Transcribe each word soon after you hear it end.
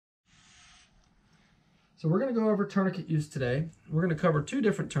So we're going to go over tourniquet use today. We're going to cover two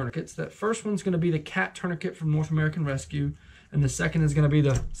different tourniquets. That first one's going to be the CAT tourniquet from North American Rescue, and the second is going to be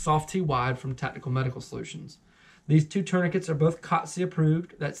the Soft T Wide from Tactical Medical Solutions. These two tourniquets are both CoTCCC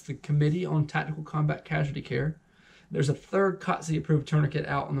approved. That's the Committee on Tactical Combat Casualty Care. There's a third CoTCCC approved tourniquet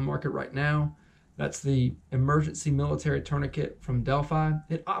out on the market right now. That's the Emergency Military Tourniquet from Delphi.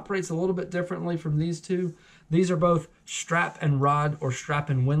 It operates a little bit differently from these two. These are both strap and rod or strap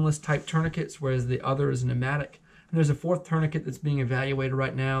and windlass type tourniquets, whereas the other is pneumatic. And there's a fourth tourniquet that's being evaluated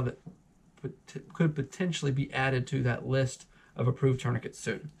right now that could potentially be added to that list of approved tourniquets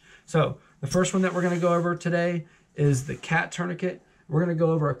soon. So the first one that we're going to go over today is the CAT tourniquet. We're going to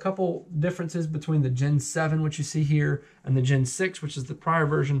go over a couple differences between the Gen 7, which you see here, and the Gen 6, which is the prior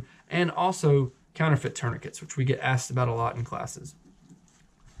version, and also counterfeit tourniquets, which we get asked about a lot in classes.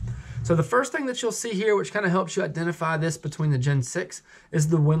 So the first thing that you'll see here, which kind of helps you identify this between the Gen 6, is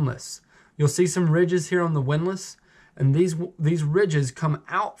the windlass. You'll see some ridges here on the windlass, and these ridges come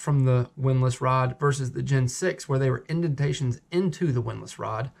out from the windlass rod versus the Gen 6, where they were indentations into the windlass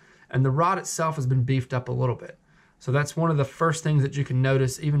rod, and the rod itself has been beefed up a little bit. So that's one of the first things that you can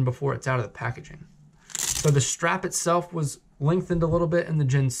notice even before it's out of the packaging. So the strap itself was lengthened a little bit in the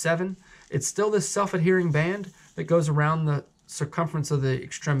Gen 7. It's still this self-adhering band that goes around the circumference of the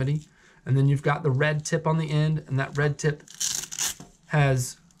extremity, and then you've got the red tip on the end, and that red tip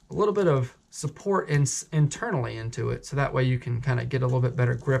has a little bit of support internally into it, so that way you can kind of get a little bit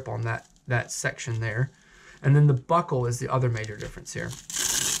better grip on that section there. And then the buckle is the other major difference here.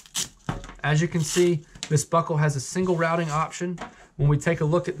 As you can see, this buckle has a single routing option. When we take a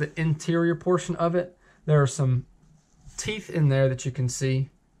look at the interior portion of it, there are some teeth in there that you can see,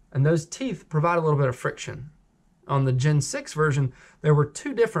 and those teeth provide a little bit of friction. On the Gen 6 version, there were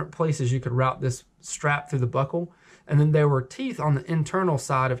two different places you could route this strap through the buckle, and then there were teeth on the internal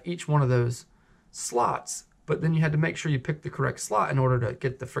side of each one of those slots, but then you had to make sure you picked the correct slot in order to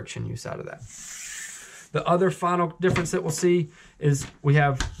get the friction use out of that. The other final difference that we'll see is we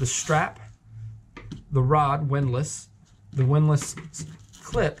have the strap, the rod, windlass, the windlass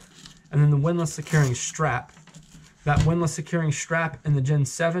clip, and then the windlass securing strap. That windlass securing strap in the Gen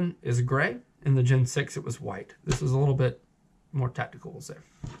 7 is gray. In the Gen 6, it was white. This is a little bit more tactical, we'll say.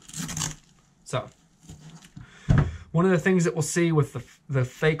 So, one of the things that we'll see with the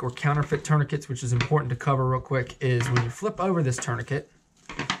fake or counterfeit tourniquets, which is important to cover real quick, is when you flip over this tourniquet,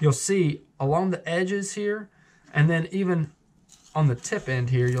 you'll see along the edges here, and then even on the tip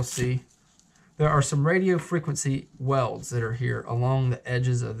end here, you'll see there are some radio frequency welds that are here along the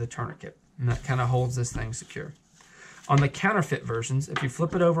edges of the tourniquet, and that kind of holds this thing secure. On the counterfeit versions, if you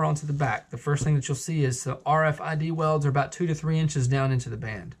flip it over onto the back, the first thing that you'll see is the RFID welds are about 2 to 3 inches down into the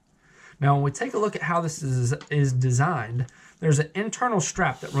band. Now, when we take a look at how this is designed, there's an internal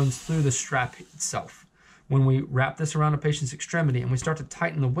strap that runs through the strap itself. When we wrap this around a patient's extremity and we start to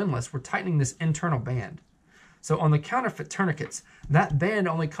tighten the windlass, we're tightening this internal band. So on the counterfeit tourniquets, that band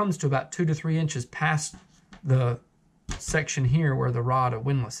only comes to about 2 to 3 inches past the section here where the rod of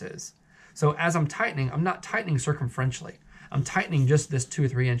windlass is. So as I'm tightening, I'm not tightening circumferentially. I'm tightening just this 2 or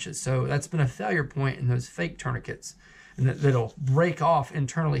 3 inches. So that's been a failure point in those fake tourniquets, and that'll break off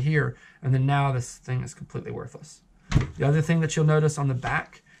internally here, and then now this thing is completely worthless. The other thing that you'll notice on the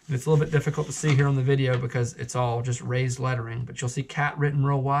back, and it's a little bit difficult to see here on the video because it's all just raised lettering, but you'll see CAT written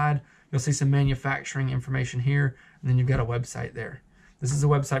real wide. You'll see some manufacturing information here, and then you've got a website there. This is a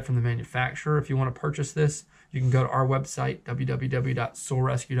website from the manufacturer. If you want to purchase this, you can go to our website,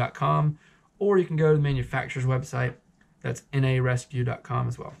 www.SOARescue.com, or you can go to the manufacturer's website, that's narescue.com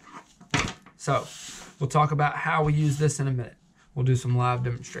as well. So, we'll talk about how we use this in a minute. We'll do some live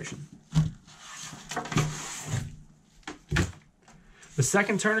demonstration. The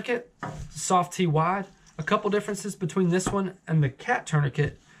second tourniquet, Soft T Wide. A couple differences between this one and the CAT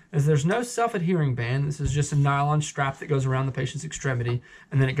tourniquet is there's no self-adhering band. This is just a nylon strap that goes around the patient's extremity,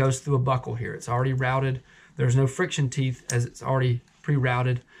 and then it goes through a buckle here. It's already routed. There's no friction teeth as it's already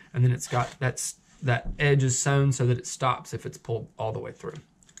pre-routed, and then it's got that edge is sewn so that it stops if it's pulled all the way through,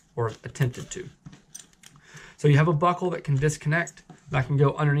 or attempted to. So you have a buckle that can disconnect. That can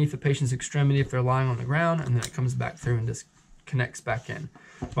go underneath the patient's extremity if they're lying on the ground, and then it comes back through and disconnects back in.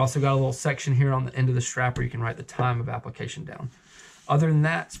 We've also got a little section here on the end of the strap where you can write the time of application down. Other than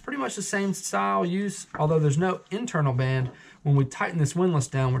that, it's pretty much the same style use, although there's no internal band. When we tighten this windlass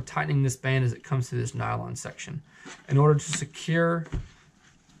down, we're tightening this band as it comes through this nylon section. In order to secure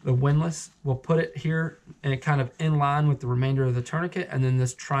the windlass, we'll put it here and kind of in line with the remainder of the tourniquet, and then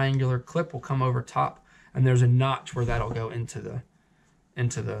this triangular clip will come over top, and there's a notch where that'll go into the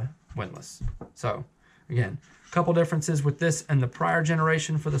windlass. So again, a couple differences with this and the prior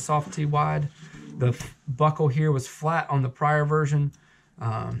generation for the Soft T Wide. The buckle here was flat on the prior version.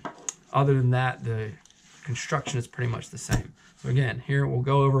 Other than that, the construction is pretty much the same. So again, here we'll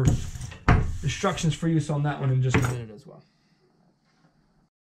go over instructions for use on that one in just a minute as well.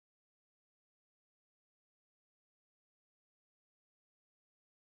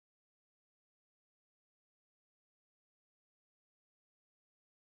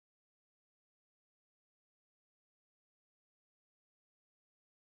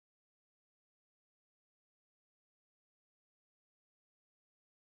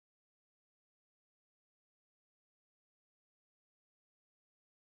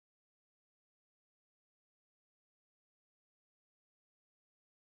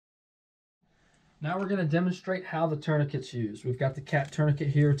 Now we're going to demonstrate how the tourniquet's used. We've got the cat tourniquet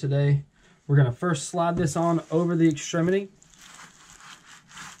here today. We're going to first slide this on over the extremity.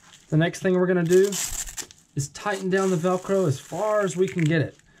 The next thing we're going to do is tighten down the Velcro as far as we can get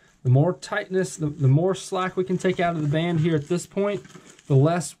it. The more tightness, the more slack we can take out of the band here at this point, the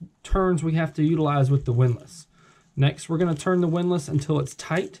less turns we have to utilize with the windlass. Next, we're going to turn the windlass until it's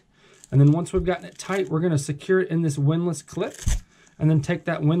tight. And then once we've gotten it tight, we're going to secure it in this windlass clip and then take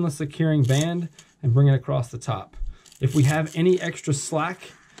that windlass securing band and bring it across the top. If we have any extra slack,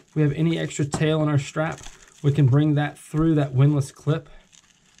 if we have any extra tail in our strap, we can bring that through that windlass clip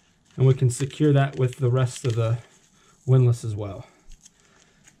and we can secure that with the rest of the windlass as well.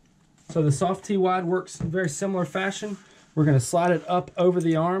 So the soft T wide works in very similar fashion. We're going to slide it up over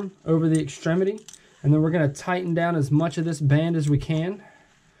the arm, over the extremity, and then we're going to tighten down as much of this band as we can.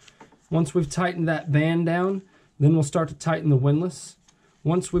 Once we've tightened that band down, then we'll start to tighten the windlass.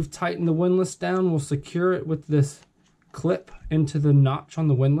 Once we've tightened the windlass down, we'll secure it with this clip into the notch on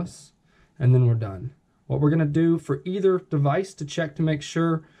the windlass, and then we're done. What we're going to do for either device to check to make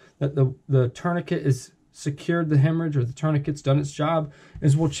sure that the tourniquet is secured the hemorrhage or the tourniquet's done its job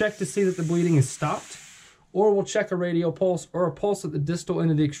is we'll check to see that the bleeding is stopped, or we'll check a radial pulse or a pulse at the distal end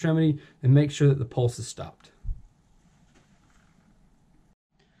of the extremity and make sure that the pulse is stopped.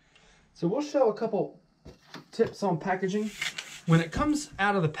 So we'll show a couple tips on packaging. When it comes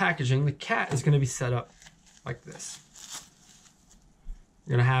out of the packaging, the cat is going to be set up like this.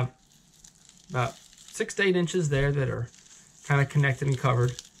 You're going to have about 6 to 8 inches there that are kind of connected and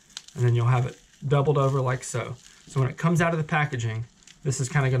covered, and then you'll have it doubled over like so. So when it comes out of the packaging, this is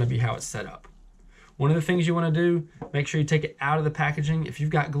kind of going to be how it's set up. One of the things you want to do, make sure you take it out of the packaging. If you've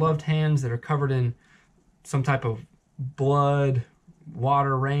got gloved hands that are covered in some type of blood,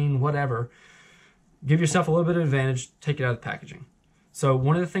 water, rain, whatever, give yourself a little bit of advantage, take it out of the packaging. So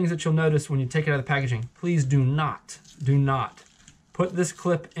one of the things that you'll notice when you take it out of the packaging, please do not put this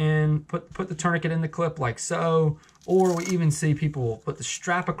clip in, put the tourniquet in the clip like so, or we even see people put the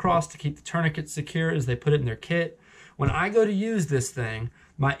strap across to keep the tourniquet secure as they put it in their kit. When I go to use this thing,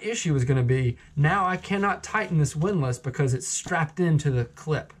 my issue is going to be, now I cannot tighten this windlass because it's strapped into the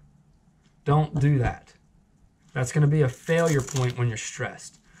clip. Don't do that. That's going to be a failure point when you're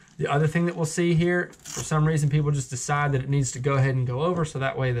stressed. The other thing that we'll see here, for some reason people just decide that it needs to go ahead and go over, so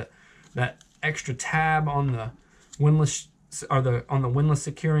that way that extra tab on the windlass or on the windlass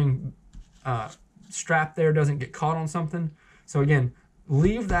securing strap there doesn't get caught on something. So again,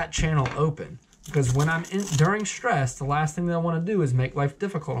 leave that channel open, because when I'm during stress, the last thing that I want to do is make life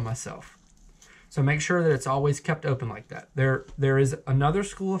difficult on myself. So make sure that it's always kept open like that. There is another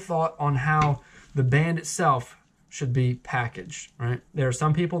school of thought on how the band itself should be packaged, right? There are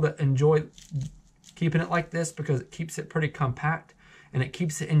some people that enjoy keeping it like this because it keeps it pretty compact and it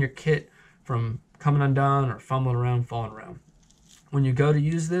keeps it in your kit from coming undone or fumbling around, falling around. When you go to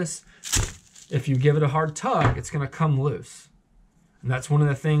use this, if you give it a hard tug, it's going to come loose. And that's one of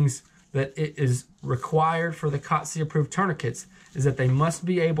the things that it is required for the CoTCCC approved tourniquets, is that they must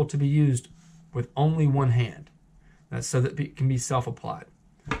be able to be used with only one hand. That's so that it can be self-applied.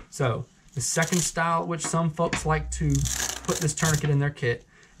 So the second style, which some folks like to put this tourniquet in their kit,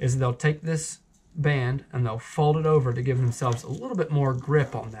 is they'll take this band and they'll fold it over to give themselves a little bit more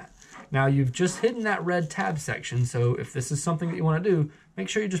grip on that. Now you've just hidden that red tab section, so if this is something that you want to do, make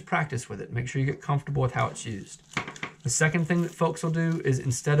sure you just practice with it. Make sure you get comfortable with how it's used. The second thing that folks will do is,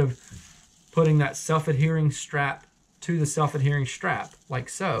 instead of putting that self-adhering strap to the self-adhering strap, like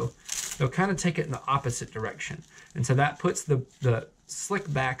so, they'll kind of take it in the opposite direction. And so that puts the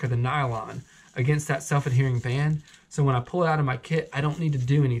slick back of the nylon against that self-adhering band. So when I pull it out of my kit, I don't need to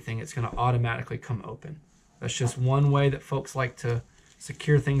do anything. It's going to automatically come open. That's just one way that folks like to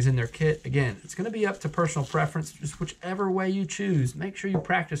secure things in their kit. Again, it's going to be up to personal preference. Just whichever way you choose, make sure you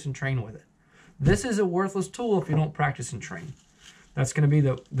practice and train with it. This is a worthless tool if you don't practice and train. That's going to be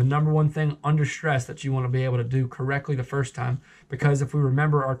the number one thing under stress that you want to be able to do correctly the first time, because if we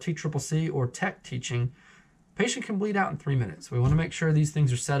remember our TCCC or tech teaching, patient can bleed out in 3 minutes. We want to make sure these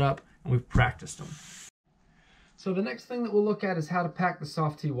things are set up and we've practiced them. So the next thing that we'll look at is how to pack the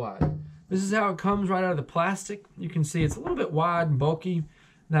soft T wide. This is how it comes right out of the plastic. You can see it's a little bit wide and bulky.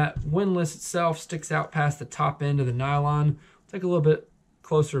 That windlass itself sticks out past the top end of the nylon. We'll take a little bit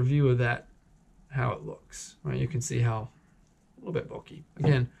closer view of that, how it looks. Right, you can see how a little bit bulky.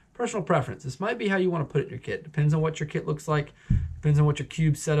 Again, personal preference. This might be how you want to put it in your kit. Depends on what your kit looks like. Depends on what your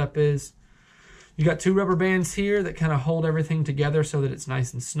cube setup is. You got 2 rubber bands here that kind of hold everything together so that it's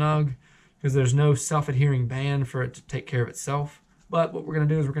nice and snug, because there's no self-adhering band for it to take care of itself. But what we're going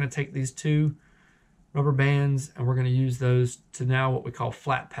to do is we're going to take these 2 rubber bands and we're going to use those to now what we call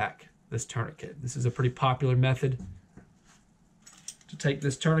flat pack this tourniquet. This is a pretty popular method to take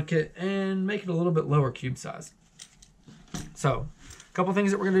this tourniquet and make it a little bit lower cube size. So a couple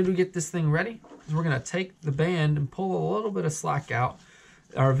things that we're going to do to get this thing ready is we're going to take the band and pull a little bit of slack out.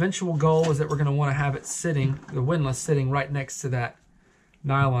 Our eventual goal is that we're going to want to have it sitting, the windlass sitting right next to that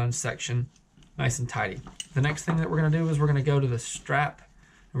nylon section, nice and tidy. The next thing that we're going to do is we're going to go to the strap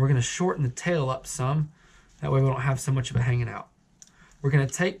and we're going to shorten the tail up some. That way we don't have so much of it hanging out. We're going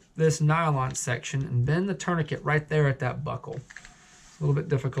to take this nylon section and bend the tourniquet right there at that buckle. It's a little bit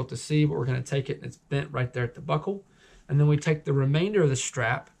difficult to see, but we're going to take it and it's bent right there at the buckle. And then we take the remainder of the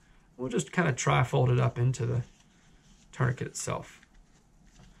strap, we'll just kind of tri-fold it up into the tourniquet itself.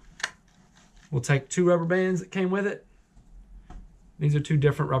 We'll take 2 rubber bands that came with it. These are 2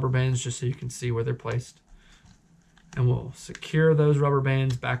 different rubber bands just so you can see where they're placed. And we'll secure those rubber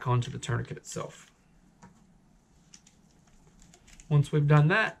bands back onto the tourniquet itself. Once we've done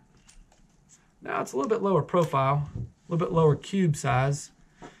that, now it's a little bit lower profile, a little bit lower cube size,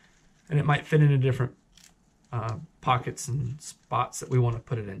 and it might fit into different pockets and spots that we want to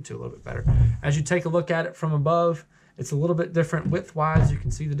put it into a little bit better. As you take a look at it from above, it's a little bit different width-wise. You can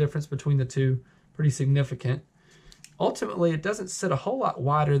see the difference between the 2, pretty significant. Ultimately, it doesn't sit a whole lot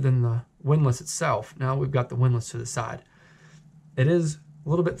wider than the windlass itself. Now we've got the windlass to the side. It is a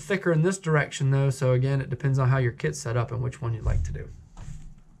little bit thicker in this direction though, so again, it depends on how your kit's set up and which one you'd like to do.